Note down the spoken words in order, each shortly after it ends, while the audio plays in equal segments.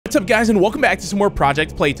What's up, guys, and welcome back to some more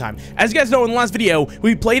Project Playtime. As you guys know, in the last video,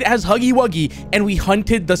 we played as Huggy Wuggy, and we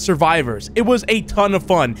hunted the survivors. It was a ton of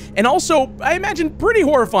fun, and also, I imagine, pretty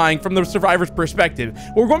horrifying from the survivors' perspective.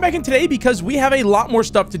 We're going back in today because we have a lot more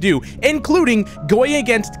stuff to do, including going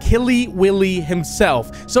against KILLY WILLY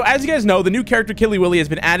himself. So, as you guys know, the new character KILLY WILLY has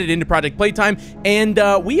been added into Project Playtime, and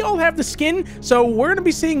we all have the skin, so we're going to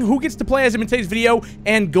be seeing who gets to play as him in today's video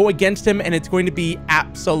and go against him, and it's going to be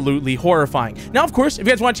absolutely horrifying. Now, of course, if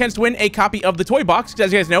you guys want chance to win a copy of the toy box, because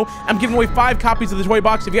as you guys know, I'm giving away 5 copies of the toy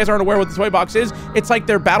box. If you guys aren't aware what the toy box is, it's like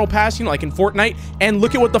their battle pass, you know, like in Fortnite. And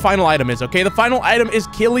look at what the final item is, okay? The final item is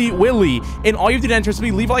KILLY WILLY, and all you have to do to enter is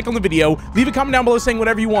to leave a like on the video, leave a comment down below saying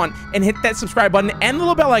whatever you want, and hit that subscribe button and the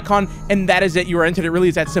little bell icon, and that is it. You are entered. It really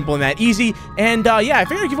is that simple and that easy. And yeah, I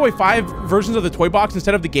figured I'd give away 5 versions of the toy box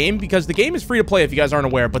instead of the game, because the game is free to play if you guys aren't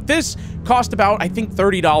aware, but this cost about, I think,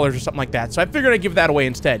 $30 or something like that. So I figured I'd give that away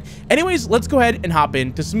instead. Anyways, let's go ahead and hop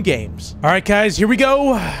into some games. All right, guys, here we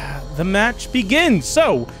go. The match begins.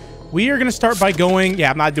 So we are going to start by going...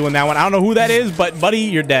 Yeah, I'm not doing that one. I don't know who that is, but buddy,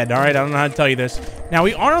 you're dead. All right, I don't know how to tell you this. Now,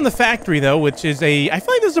 we are on the factory, though, which is a... I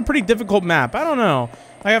feel like this is a pretty difficult map. I don't know.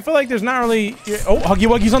 Like, I feel like there's not really... Oh, Huggy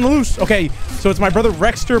Wuggy's on the loose. Okay, so it's my brother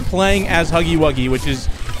Rexter playing as Huggy Wuggy, which is...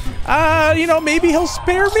 you know, maybe he'll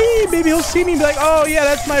spare me. Maybe he'll see me and be like, oh, yeah,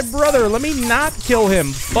 that's my brother. Let me not kill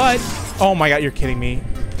him. But... Oh, my God, you're kidding me.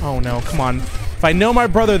 Oh, no, come on. If I know my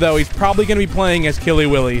brother, though, he's probably going to be playing as KILLY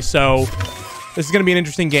WILLY, so this is going to be an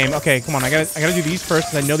interesting game. Okay, come on. I gotta do these first,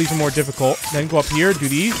 because I know these are more difficult. Then go up here, do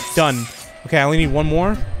these. Done. Okay, I only need one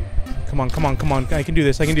more. Come on, come on, come on. I can do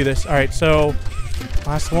this. I can do this. All right, so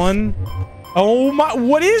last one. Oh, my.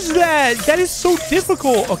 What is that? That is so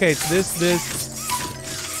difficult. Okay, it's this,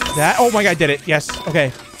 that. Oh, my God, I did it. Yes.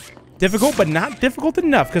 Okay. Difficult, but not difficult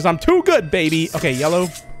enough, because I'm too good, baby. Okay, yellow.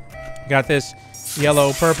 Got this.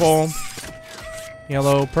 Yellow, purple.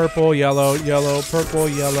 Yellow, purple, yellow, yellow, purple,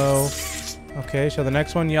 yellow. Okay, so the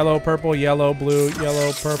next one, yellow, purple, yellow, blue,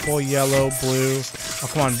 yellow, purple, yellow, blue. Oh,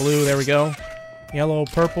 come on, blue, there we go. Yellow,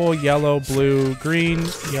 purple, yellow, blue, green,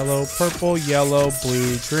 yellow, purple, yellow,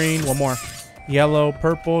 blue, green. One more. Yellow,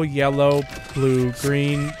 purple, yellow, blue,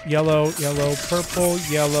 green, yellow, yellow, purple,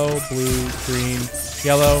 yellow, blue, green,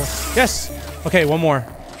 yellow. Yes! Okay, one more.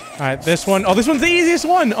 All right, this one. Oh, this one's the easiest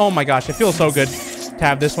one. Oh my gosh, it feels so good to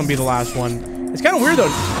have this one be the last one. It's kind of weird, though.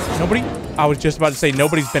 I was just about to say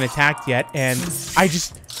nobody's been attacked yet, and I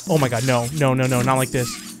just... Oh, my God. No, no, no, no, not like this.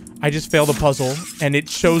 I just failed a puzzle, and it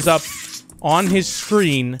shows up on his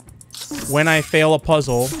screen when I fail a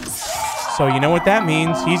puzzle. So you know what that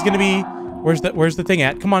means. He's going to be... Where's the thing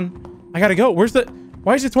at? Come on. I got to go. Where's the...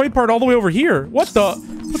 Why is the toy part all the way over here? What the...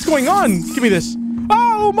 What's going on? Give me this.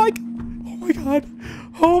 Oh, my... Oh, my God.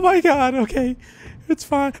 Oh, my God. Okay. It's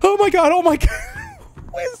fine. Oh, my God. Oh, my God.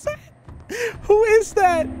 Who is that? Who is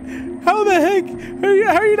that? How the heck?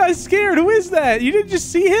 How are you not scared? Who is that? You didn't just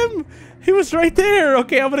see him? He was right there.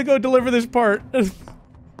 Okay, I'm gonna go deliver this part.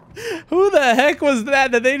 Who the heck was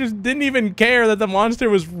that they just didn't even care that the monster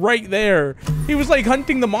was right there? He was like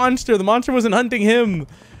hunting the monster. The monster wasn't hunting him.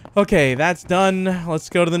 Okay, that's done. Let's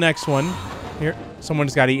go to the next one. Here, someone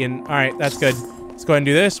just got eaten. All right, that's good. Let's go ahead and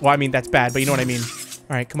do this. Well, I mean, that's bad, but you know what I mean.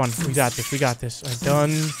 All right, come on. We got this. We got this. All right,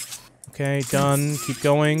 done. Okay, done. Keep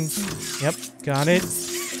going. Yep, got it.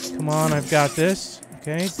 Come on, I've got this.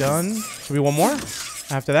 Okay, done. Should be one more?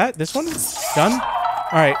 After that, this one? Done?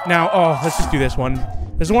 All right, now, oh, let's just do this one.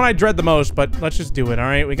 This is one I dread the most, but let's just do it, all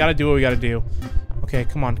right? We got to do what we got to do. Okay,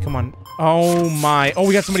 come on, come on. Oh, my. Oh,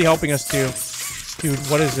 we got somebody helping us, too. Dude,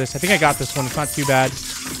 what is this? I think I got this one. It's not too bad.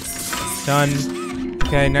 Done.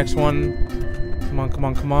 Okay, next one. Come on, come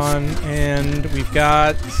on, come on. And we've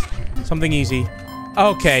got something easy.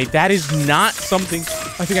 Okay, that is not something...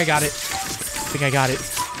 I think I got it. I think I got it.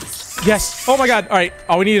 Yes. Oh, my God. All right.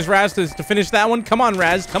 All we need is Raz to finish that one. Come on,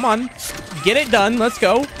 Raz. Come on. Get it done. Let's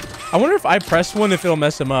go. I wonder if I press one, if it'll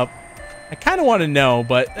mess him up. I kind of want to know,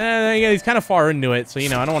 but yeah, he's kind of far into it. So, you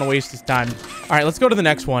know, I don't want to waste his time. All right, let's go to the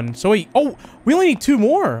next one. So, wait. Oh, we only need 2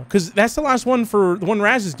 more, because that's the last one for the one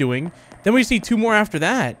Raz is doing. Then we just need 2 more after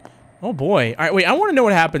that. Oh, boy. All right, wait. I want to know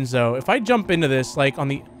what happens, though. If I jump into this, like, on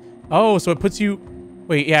the... Oh, so it puts you...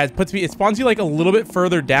 Wait, yeah, it spawns you like a little bit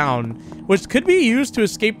further down, which could be used to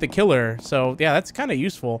escape the killer. So, yeah, that's kind of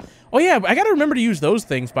useful. Oh, yeah, I got to remember to use those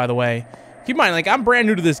things, by the way. Keep in mind, like, I'm brand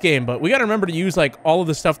new to this game, but we got to remember to use, like, all of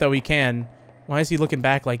the stuff that we can. Why is he looking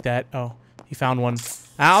back like that? Oh, he found one.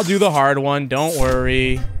 I'll do the hard one. Don't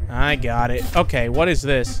worry. I got it. Okay, what is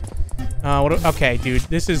this? Okay, dude,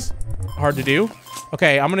 this is hard to do.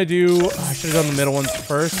 Okay, I'm going to do... I should have done the middle ones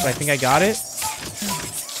first, but I think I got it.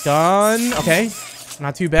 Done. Okay.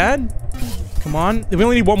 Not too bad. Come Come on. We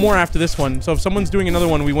only need one more after this one. So if someone's doing another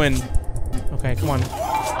one, we win. Okay, come on.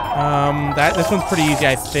 This one's pretty easy,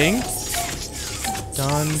 I think.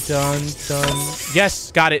 Done.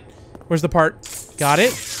 Yes, got it. Where's the part? Got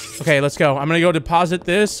it. Okay, let's go. I'm gonna go deposit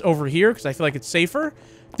this over here because I feel like it's safer.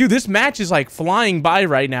 Dude, this match is like flying by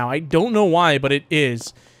right now. I don't know why, but it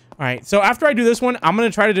is. All right, so after I do this one, I'm gonna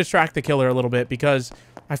try to distract the killer a little bit because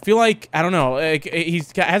I feel like, I don't know, like,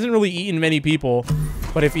 hasn't really eaten many people,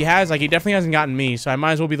 but if he has, like, he definitely hasn't gotten me, so I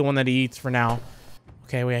might as well be the one that he eats for now.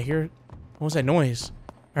 Okay, wait, I hear, what was that noise?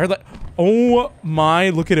 I heard like, oh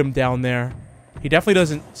my, look at him down there. He definitely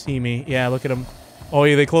doesn't see me. Yeah, look at him. Oh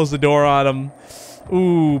yeah, they closed the door on him.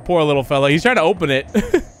 Ooh, poor little fella. He's trying to open it.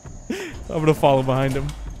 I'm gonna follow behind him.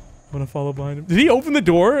 Did he open the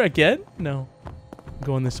door again? No. I'm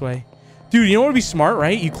going this way. Dude, you know what would be smart,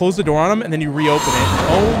 right? You close the door on him and then you reopen it.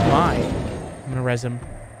 Oh my. I'm gonna res him.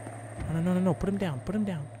 No. Put him down.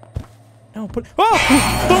 No,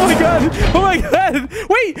 oh! Oh my god! Oh my god!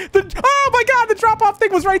 Wait! Oh my god! The drop-off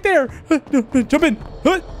thing was right there! Jump in!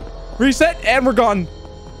 Reset, and we're gone.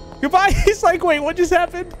 Goodbye! He's like, wait, what just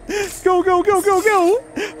happened? Go!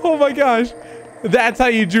 Oh my gosh. That's how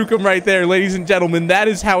you juke him right there, ladies and gentlemen. That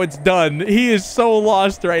is how it's done. He is so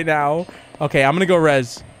lost right now. Okay, I'm gonna go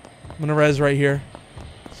res. I'm gonna res right here.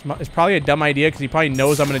 It's probably a dumb idea because he probably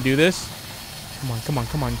knows I'm gonna do this. Come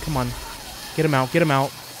on. Get him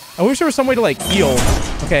out. I wish there was some way to, like, heal.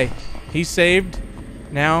 Okay, he's saved.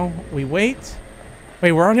 Now, we wait.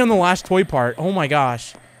 Wait, we're already on the last toy part. Oh my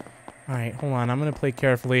gosh. Alright, hold on. I'm gonna play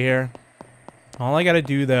carefully here. All I gotta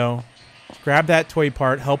do, though, is grab that toy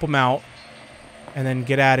part, help him out, and then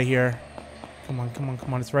get out of here. Come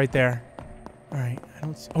on. It's right there. Alright, I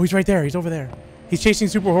don't see. Oh, he's right there. He's over there. He's chasing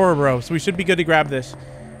Super Horror Bro, so we should be good to grab this.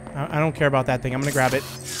 I don't care about that thing. I'm gonna grab it.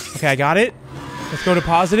 Okay, I got it. Let's go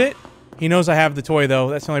deposit it. He knows I have the toy, though.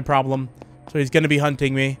 That's the only problem. So he's gonna be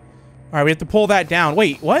hunting me. Alright, we have to pull that down.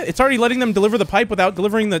 Wait, what? It's already letting them deliver the pipe without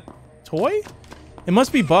delivering the toy? It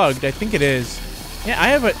must be bugged. I think it is. Yeah, I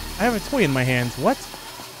have a toy in my hands. What?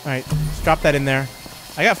 Alright, let's drop that in there.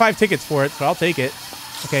 I got 5 tickets for it, so I'll take it.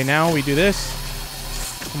 Okay, now we do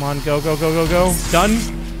this. Come on, go. Done.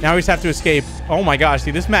 Now we just have to escape. Oh my gosh,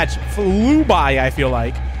 dude, this match flew by, I feel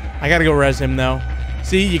like. I gotta go res him, though.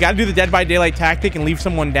 See, you gotta do the Dead by Daylight tactic and leave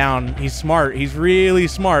someone down. He's smart. He's really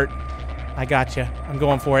smart. I gotcha. I'm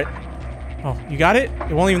going for it. Oh, you got it?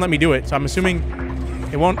 It won't even let me do it, so I'm assuming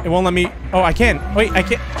it won't let me. Oh, I can. Wait, I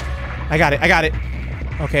can't. I got it.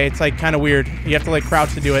 Okay, it's like kind of weird. You have to like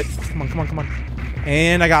crouch to do it. Come on.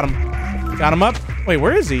 And I got him. Got him up. Wait,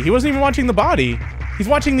 where is he? He wasn't even watching the body. He's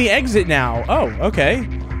watching the exit now. Oh, okay.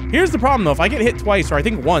 Here's the problem, though. If I get hit twice, or I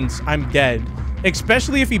think once, I'm dead.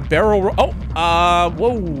 Especially if he barrel roll. Oh,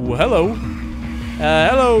 whoa, hello.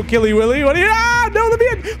 Hello, Killy Willy. What are you? Ah, no, let me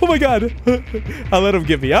in. Oh my god. I'll let him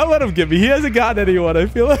get me. He hasn't gotten anyone, I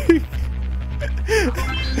feel like.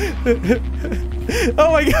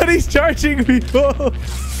 Oh my god, he's charging people.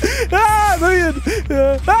 Ah, let me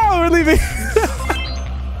in. Oh, we're leaving.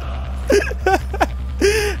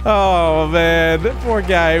 Oh man, poor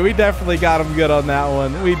guy. We definitely got him good on that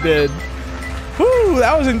one. We did. Whew,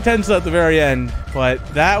 that was intense at the very end, but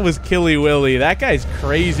that was Killy Willy. That guy's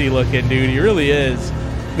crazy looking, dude. He really is.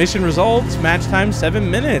 Mission results, match time 7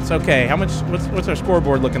 minutes. Okay, how much? What's our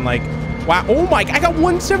scoreboard looking like? Wow. Oh my! I got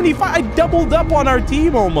 175. I doubled up on our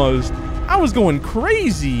team almost. I was going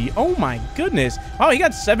crazy. Oh my goodness. Oh, he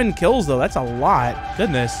got 7 kills though. That's a lot.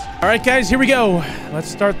 Goodness. All right, guys, here we go. Let's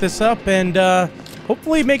start this up and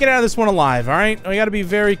hopefully make it out of this one alive. All right. We got to be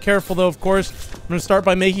very careful though. Of course, I'm gonna start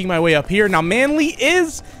by making my way up here. Now, Manly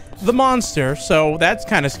is the monster, so that's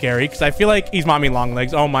kind of scary because I feel like he's mommy long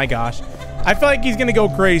legs. Oh my gosh. I feel like he's gonna go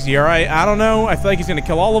crazy. All right. I don't know. I feel like he's gonna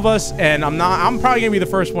kill all of us, and I'm probably gonna be the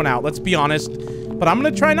first one out. Let's be honest. But I'm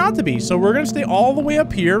gonna try not to be. So we're gonna stay all the way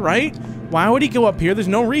up here, right? Why would he go up here? There's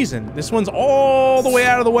no reason. This one's all the way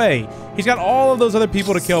out of the way. He's got all of those other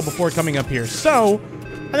people to kill before coming up here. So,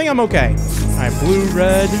 I think I'm okay. All right, blue,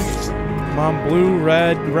 red. Come on, blue,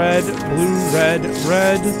 red, red, blue, red,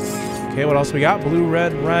 red. Okay, what else we got? Blue,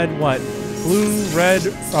 red, red, what? Blue, red.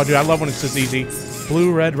 Oh, dude, I love when it's this easy.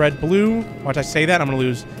 Blue, red, red, blue. Watch, I say that, I'm gonna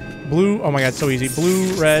lose. Blue, oh my god, it's so easy.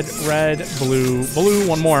 Blue, red, red, blue, blue.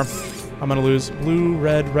 One more. I'm gonna lose. Blue,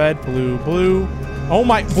 red, red, blue, blue. Oh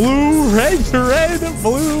my, blue, red, red,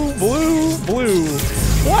 blue, blue, blue.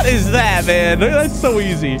 What is that, man? That's so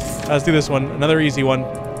easy. Let's do this one. Another easy one.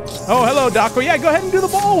 Oh, hello, Daco. Yeah, go ahead and do the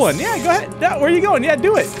ball one. Yeah, go ahead. Yeah, where are you going? Yeah,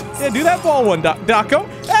 do it. Yeah, do that ball one, Daco.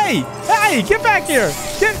 Hey, hey, get back here.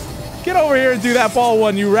 Get over here and do that ball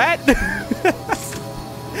one, you rat.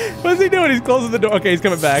 What is he doing? He's closing the door. Okay, he's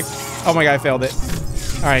coming back. Oh my god, I failed it.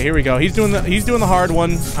 All right, here we go. He's doing the hard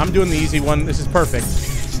one. I'm doing the easy one. This is perfect.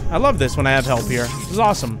 I love this when I have help here. This is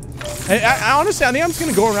awesome. I honestly, I think I'm just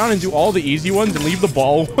gonna go around and do all the easy ones and leave the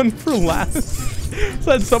ball one for last.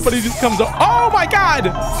 So that somebody just comes up. Oh my God!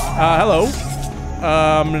 Hello.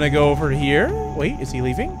 I'm gonna go over here. Wait, is he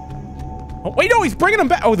leaving? Oh, wait, no, he's bringing him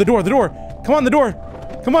back. Oh, the door, the door. Come on, the door.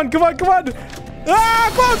 Come on, come on, come on.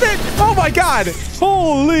 Ah, close it. Oh my God.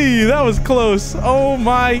 Holy, that was close. Oh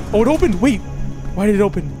my. Oh, it opened. Wait, why did it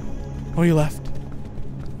open? Oh, he left.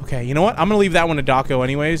 Okay, you know what? I'm gonna leave that one to Daco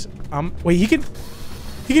anyways. Wait, he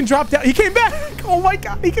can drop down. He came back. Oh my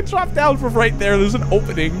God, he can drop down from right there. There's an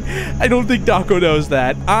opening. I don't think Daco knows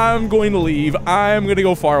that. I'm going to leave. I'm gonna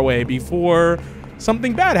go far away before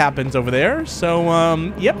something bad happens over there.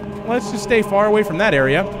 So, yep, let's just stay far away from that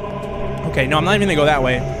area. Okay, no, I'm not even gonna go that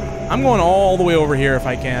way. I'm going all the way over here if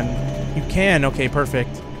I can. You can. Okay,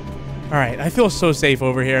 perfect. All right, I feel so safe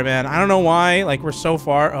over here, man. I don't know why. Like, we're so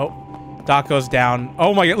far. Oh, Daco's down.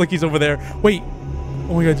 Oh my God, look, he's over there. Wait.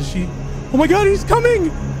 Oh my God, does she? Oh my God, he's coming.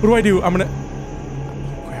 What do? I'm gonna...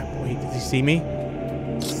 Oh crap, wait, did he see me?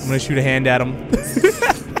 I'm gonna shoot a hand at him.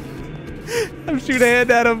 I'm shooting a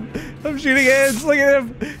hand at him. I'm shooting hands. Look at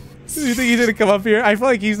him. Do you think he's gonna come up here? I feel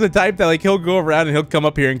like he's the type that like he'll go around and he'll come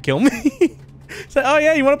up here and kill me. So, oh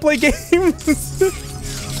yeah, you want to play games?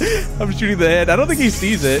 I'm shooting the head. I don't think he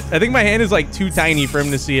sees it. I think my hand is like too tiny for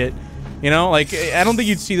him to see it. You know, like I don't think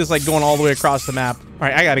you'd see this like going all the way across the map. All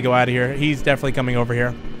right, I gotta go out of here. He's definitely coming over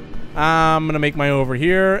here. I'm gonna make my way over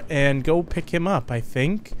here and go pick him up, I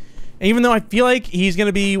think. And even though I feel like he's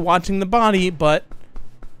gonna be watching the body, but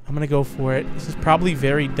I'm gonna go for it. This is probably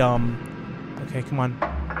very dumb. Okay, come on.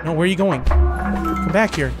 No, where are you going? Come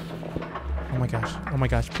back here. Oh my gosh. Oh my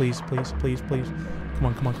gosh. Please, please, please, please. Come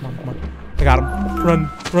on, come on, come on, come on. I got him. Run,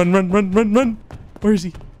 run, run, run, run, run. Where is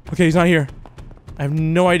he? Okay, he's not here. I have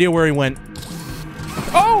no idea where he went.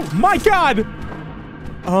 Oh my God!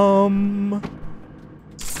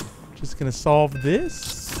 Just gonna solve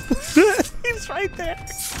this. He's right there.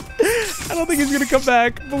 I don't think he's gonna come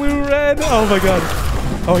back. Blue, red. Oh my God.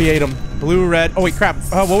 Oh, he ate him. Blue, red. Oh wait, crap.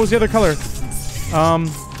 What was the other color?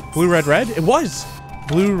 Blue, red, red. It was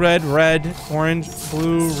blue, red, red, orange,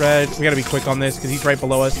 blue, red. We gotta be quick on this because he's right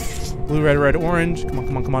below us. Blue, red, red, orange. Come on,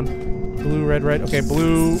 come on, come on. Blue, red, red. Okay,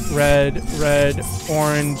 blue, red, red,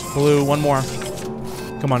 orange, blue. One more.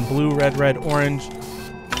 Come on, blue, red, red, orange.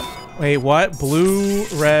 Wait, what? Blue,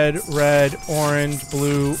 red, red, orange,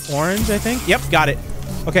 blue, orange, I think. Yep, got it.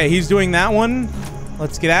 Okay, he's doing that one.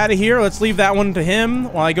 Let's get out of here. Let's leave that one to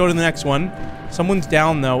him while I go to the next one. Someone's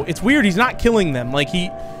down, though. It's weird. He's not killing them. Like,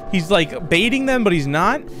 he's like, baiting them, but he's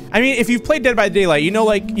not. I mean, if you've played Dead by Daylight, you know,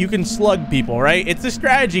 like, you can slug people, right? It's a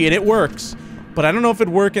strategy, and it works. But I don't know if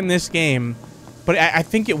it'd work in this game. But I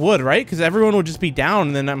think it would, right? Because everyone would just be down,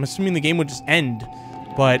 and then I'm assuming the game would just end.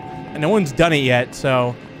 But no one's done it yet,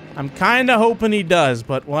 so I'm kind of hoping he does,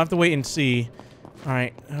 but we'll have to wait and see. All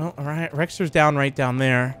right. Oh, all right. Rexter's down right down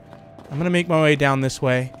there. I'm going to make my way down this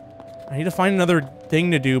way. I need to find another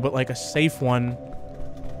thing to do, but like a safe one.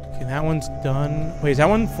 Okay, that one's done. Wait, is that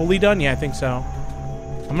one fully done? Yeah, I think so.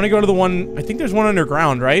 I'm going to go to the one. I think there's one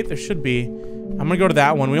underground, right? There should be. I'm going to go to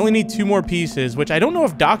that one. We only need 2 more pieces, which I don't know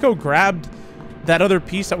if Daco grabbed that other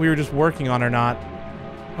piece that we were just working on or not.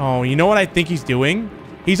 Oh, you know what I think he's doing?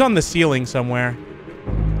 He's on the ceiling somewhere.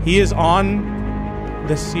 He is on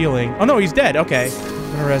the ceiling. Oh, no, he's dead. Okay.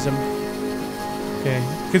 I'm gonna res him. Okay.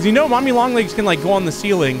 Because you know Mommy Longlegs can, like, go on the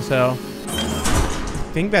ceiling, so I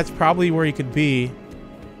think that's probably where he could be.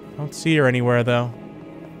 I don't see her anywhere, though.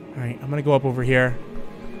 All right, I'm gonna go up over here.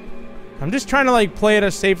 I'm just trying to, like, play it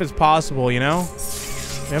as safe as possible, you know?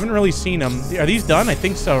 We haven't really seen them. Are these done? I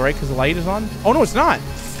think so, right? Because the light is on? Oh, no, it's not.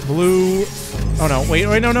 Blue. Oh, no. Wait,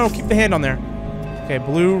 no, no. Keep the hand on there. Okay,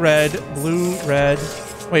 blue, red, blue, red.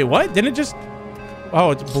 Wait, what? Didn't it just...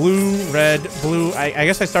 Oh, it's blue, red, blue. I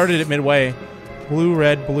guess I started it midway. Blue,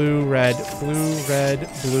 red, blue, red, blue, red,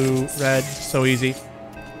 blue, red. So easy.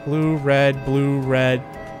 Blue, red,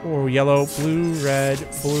 or yellow, blue, red,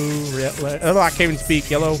 red. Oh, I can't even speak.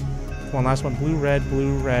 Yellow. Come on, last one. Blue,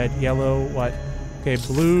 red, yellow, what? Okay,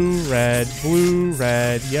 blue, red,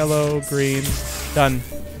 yellow, green. Done.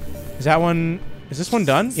 Is that one... Is this one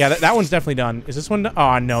done? Yeah, that one's definitely done. Is this one done?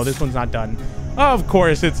 Oh, no, this one's not done. Of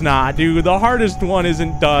course it's not, dude. The hardest one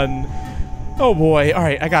isn't done. Oh, boy. All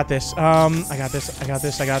right, I got this. I got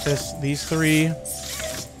this. These 3.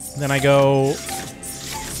 Then I go...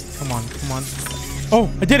 Come on. Oh,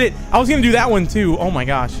 I did it. I was going to do that one, too. Oh, my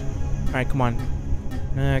gosh. All right, come on.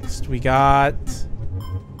 Next, we got...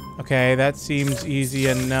 Okay, that seems easy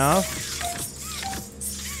enough.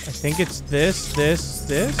 I think it's this.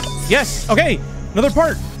 Yes! Okay! Another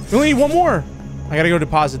part! We only need 1 more! I gotta go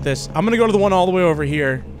deposit this. I'm gonna go to the one all the way over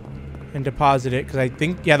here and deposit it, because I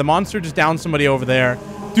think, yeah, the monster just downed somebody over there.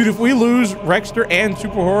 Dude, if we lose Rexter and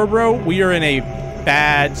Super Horror Bro, we are in a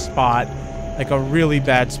bad spot. Like a really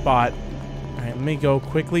bad spot. All right, let me go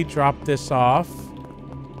quickly drop this off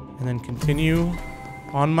and then continue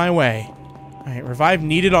on my way. All right, revive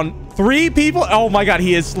needed on 3 people. Oh my God,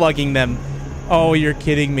 he is slugging them. Oh, you're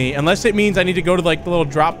kidding me. Unless it means I need to go to like the little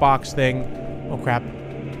drop box thing. Oh crap.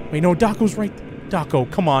 Wait, no, Daco's right.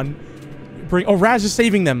 Daco, come on. Oh, Raz is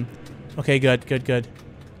saving them. Okay, good, good, good.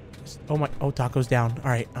 Oh my, oh, Daco's down.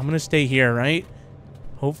 All right, I'm gonna stay here, right?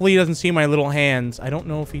 Hopefully he doesn't see my little hands. I don't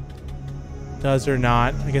know if he does or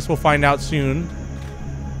not. I guess we'll find out soon.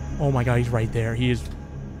 Oh my God, he's right there. He is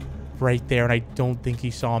right there, and I don't think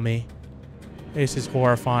he saw me. This is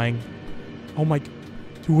horrifying. Oh my,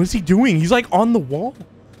 dude, what is he doing? He's like on the wall.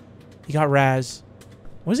 He got Raz.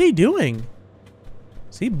 What is he doing?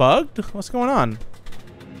 Is he bugged? What's going on?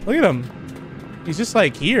 Look at him. He's just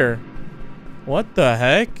like here. What the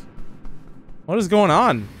heck? What is going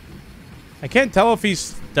on? I can't tell if he's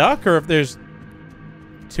stuck or if there's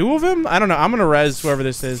 2 of him. I don't know. I'm gonna res whoever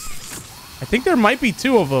this is. I think there might be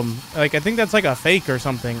 2 of them. Like, I think that's like a fake or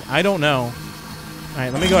something. I don't know. All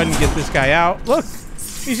right, let me go ahead and get this guy out. Look,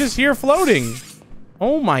 he's just here floating.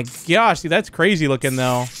 Oh my gosh, dude, that's crazy looking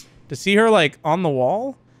though. To see her like on the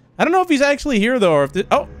wall. I don't know if he's actually here though, or if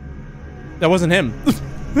oh, that wasn't him.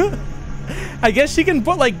 I guess she can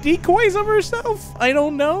put like decoys of herself. I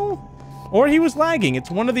don't know. Or he was lagging. It's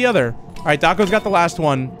one or the other. All right, Daco's got the last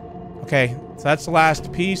one. Okay, so that's the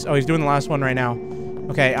last piece. Oh, he's doing the last one right now.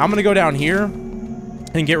 Okay, I'm gonna go down here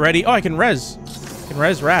and get ready. Oh, I can res. I can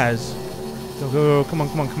res Raz. Go, go, go. Come on,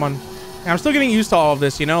 come on, come on. I'm still getting used to all of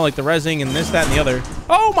this, you know, like the resing and this, that, and the other.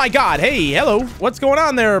 Oh my God. Hey, hello. What's going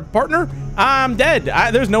on there, partner? I'm dead.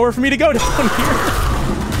 There's nowhere for me to go down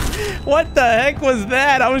here. What the heck was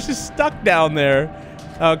that? I was just stuck down there.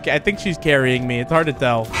 Okay, I think she's carrying me. It's hard to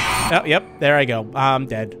tell. Oh, yep, there I go. I'm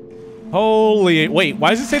dead. Holy, wait,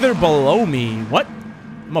 why does it say they're below me? What?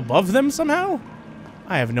 I'm above them somehow?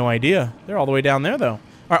 I have no idea. They're all the way down there, though. All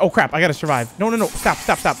right, oh crap, I gotta survive. No, no, no, stop,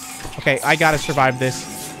 stop, stop. Okay, I gotta survive this.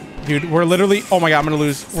 Dude, we're literally, oh my God, I'm gonna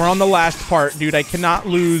lose. We're on the last part, dude. I cannot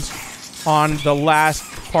lose on the last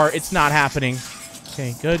part. It's not happening.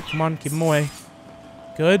 Okay, good, come on, keep them away.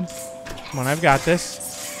 Good, come on, I've got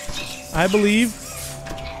this. I believe.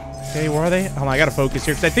 Okay, where are they? Oh, I gotta focus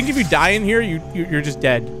here, because I think if you die in here, you're just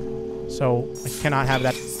dead. So, I cannot have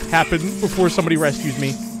that happen before somebody rescues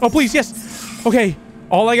me. Oh, please, yes. Okay,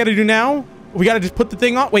 all I gotta do now, we gotta just put the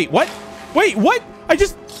thing on. Wait, what? Wait, what?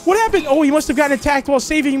 What happened? Oh, he must have gotten attacked while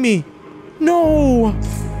saving me. No.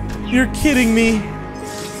 You're kidding me.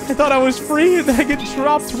 I thought I was free, and then I get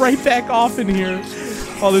dropped right back off in here.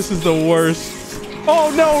 Oh, this is the worst.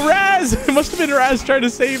 Oh, no, Raz. It must have been Raz trying to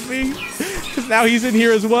save me, because now he's in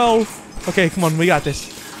here as well. Okay, come on, we got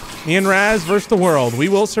this. Me and Raz versus the world. We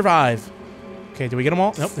will survive. Okay, do we get them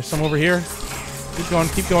all? Nope, there's some over here. Keep going,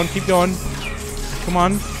 keep going, keep going. Come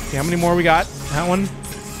on. Okay, how many more we got? That one.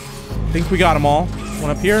 I think we got them all. One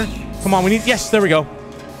up here. Come on, we need... Yes, there we go.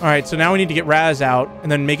 All right, so now we need to get Raz out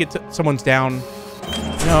and then make it to... Someone's down.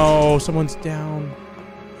 No, someone's down.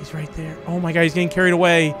 He's right there. Oh my God, he's getting carried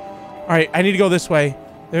away. All right, I need to go this way.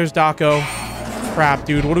 There's Daco. Crap,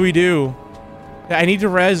 dude. What do we do? I need to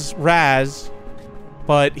res Raz,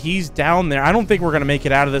 but he's down there. I don't think we're going to make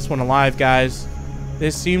it out of this one alive, guys.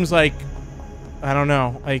 This seems like... I don't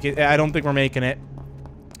know. Like, I don't think we're making it.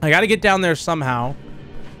 I got to get down there somehow,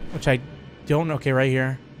 which I don't know. Okay, right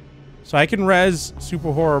here. So I can res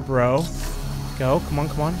Super Horror Bro. Go. Come on,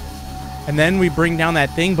 come on. And then we bring down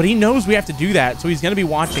that thing, but he knows we have to do that, so he's going to be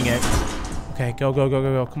watching it. Okay, go, go, go,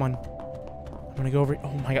 go, go. Come on. I'm going to go over...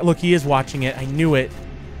 Oh my God. Look, he is watching it. I knew it.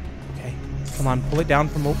 Okay. Come on. Pull it down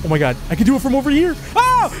from... Oh my God. I can do it from over here.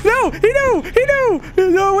 Oh, no. He knew. He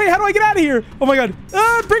knew. No, wait. How do I get out of here? Oh my God.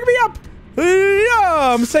 Bring me up.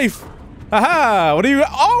 Yeah, I'm safe. Aha. What are you...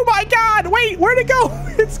 Oh my God. Wait. Where'd it go?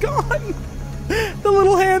 It's gone. The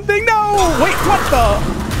little hand thing. No. Wait. What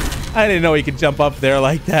the... I didn't know he could jump up there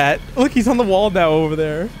like that. Look, he's on the wall now over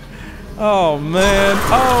there. Oh, man.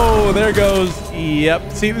 Oh, there goes.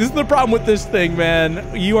 Yep. See, this is the problem with this thing,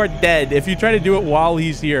 man. You are dead if you try to do it while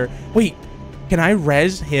he's here. Wait, can I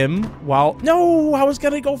res him while... No, I was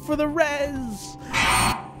going to go for the res.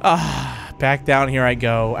 Back down here I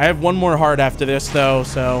go. I have one more heart after this, though,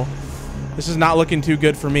 so this is not looking too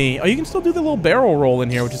good for me. Oh, you can still do the little barrel roll in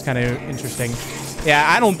here, which is kind of interesting. Yeah,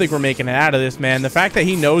 I don't think we're making it out of this, man. The fact that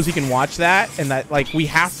he knows he can watch that and that, like, we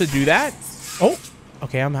have to do that. Oh,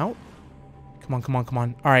 okay, I'm out. Come on, come on, come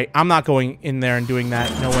on. All right, I'm not going in there and doing that.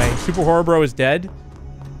 No way. Super Horror Bro is dead.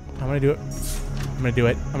 I'm going to do it. I'm gonna do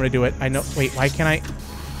it. I'm gonna do it. I know. Wait, why can't I?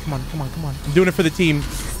 Come on, come on, come on. I'm doing it for the team.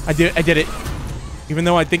 I did it. Even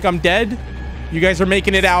though I think I'm dead, you guys are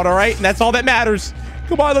making it out, all right? And that's all that matters.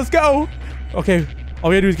 Come on, let's go. Okay,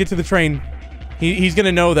 all we gotta do is get to the train. He's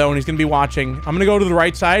gonna know, though, and he's gonna be watching. I'm gonna go to the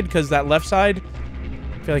right side, because that left side,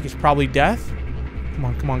 I feel like it's probably death. Come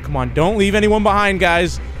on, come on, come on. Don't leave anyone behind,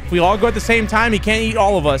 guys. If we all go at the same time, he can't eat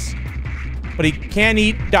all of us. But he can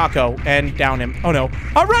eat Daco and down him. Oh, no.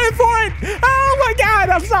 I'm running for it! Oh, my God!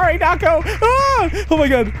 I'm sorry, Daco! Ah! Oh, my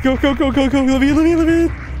God. Go, go, go, go, go. Let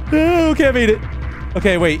me. Oh, okay, I made it.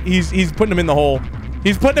 Okay, wait. He's putting him in the hole.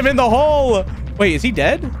 He's putting him in the hole! Wait, is he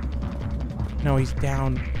dead? No, he's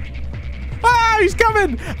down. Ah, he's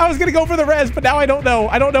coming! I was gonna go for the res, but now I don't know.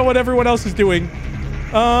 I don't know what everyone else is doing.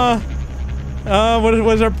 What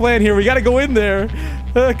is our plan here? We gotta go in there.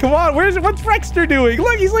 Come on, what's Rexter doing?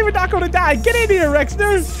 Look, he's leaving Daco to die. Get in here,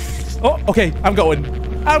 Rexter. Oh, okay, I'm going.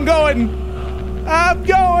 I'm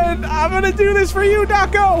gonna do this for you,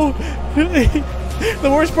 Daco. The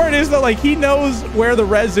worst part is that, like, he knows where the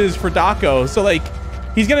res is for Daco. So, like,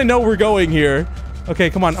 he's gonna know we're going here. Okay,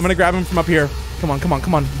 come on. I'm gonna grab him from up here. Come on, come on,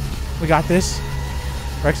 come on. We got this.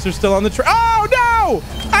 Rexter's still on the train. Oh, no!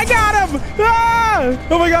 I got him! Ah!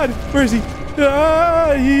 Oh, my God. Where is he?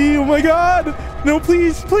 Ah! Oh, my God. No,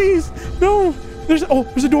 please, please. No. There's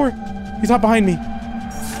a door. He's not behind me.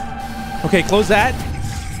 Okay, close that.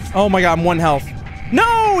 Oh, my God. I'm 1 health.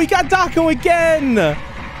 No! He got Daco again!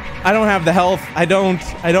 I don't have the health. I don't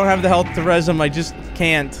have the health to res him. I just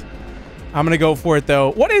can't. I'm gonna go for it,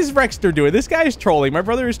 though. What is Rexter doing? This guy is trolling. My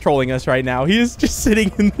brother is trolling us right now. He is just sitting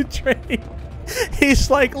in the train. He's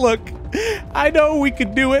like, look, I know we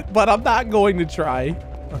could do it, but I'm not going to try.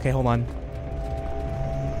 Okay, hold on.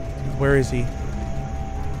 Where is he?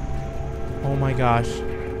 Oh, my gosh.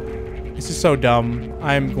 This is so dumb.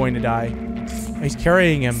 I'm going to die. He's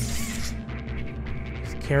carrying him.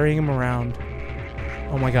 He's carrying him around.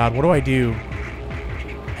 Oh, my God. What do I do?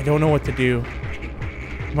 I don't know what to do.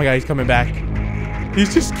 Oh my God, he's coming back.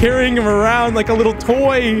 He's just carrying him around like a little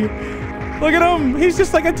toy. Look at him. He's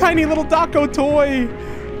just like a tiny little Daco toy.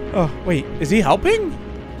 Oh, wait. Is he helping?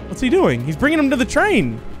 What's he doing? He's bringing him to the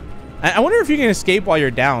train. I wonder if you can escape while you're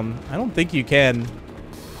down. I don't think you can.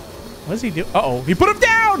 What does he do? Uh-oh. He put him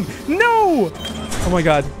down! No! Oh my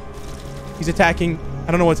God. He's attacking.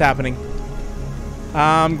 I don't know what's happening.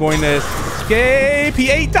 I'm going to escape. He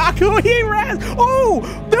ate Daco. He ate Raz. Oh,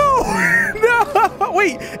 no! No!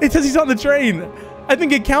 Wait, it says he's on the train. I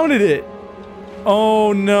think it counted it.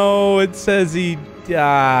 Oh, no. It says he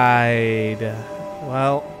died.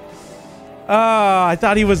 Well, I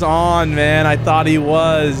thought he was on, man. I thought he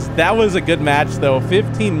was. That was a good match, though.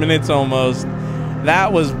 15 minutes almost.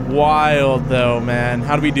 That was wild, though, man.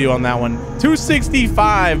 How do we do on that one?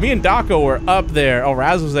 265. Me and Daco were up there. Oh,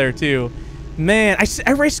 Raz was there, too. Man,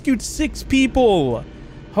 I rescued 6 people.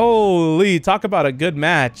 Holy, talk about a good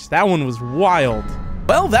match. That one was wild.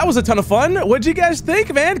 Well, that was a ton of fun. What'd you guys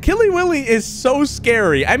think, man? Killy Willy is so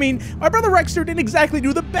scary. I mean, my brother Rexter didn't exactly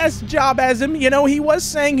do the best job as him. You know, he was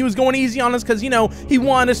saying he was going easy on us because, you know, he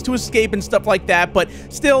wanted us to escape and stuff like that. But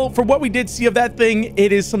still, for what we did see of that thing,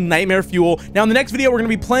 it is some nightmare fuel. Now, in the next video, we're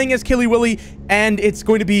going to be playing as Killy Willy, and it's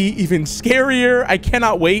going to be even scarier. I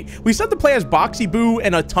cannot wait. We still have to play as Boxy Boo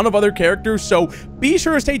and a ton of other characters, so be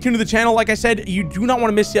sure to stay tuned to the channel. Like I said, you do not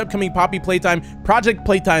want to miss the upcoming Poppy Playtime, Project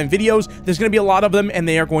Playtime videos. There's going to be a lot of them, and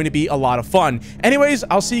they are going to be a lot of fun. Anyways,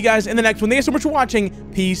 I'll see you guys in the next one. Thank you so much for watching.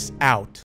 Peace out.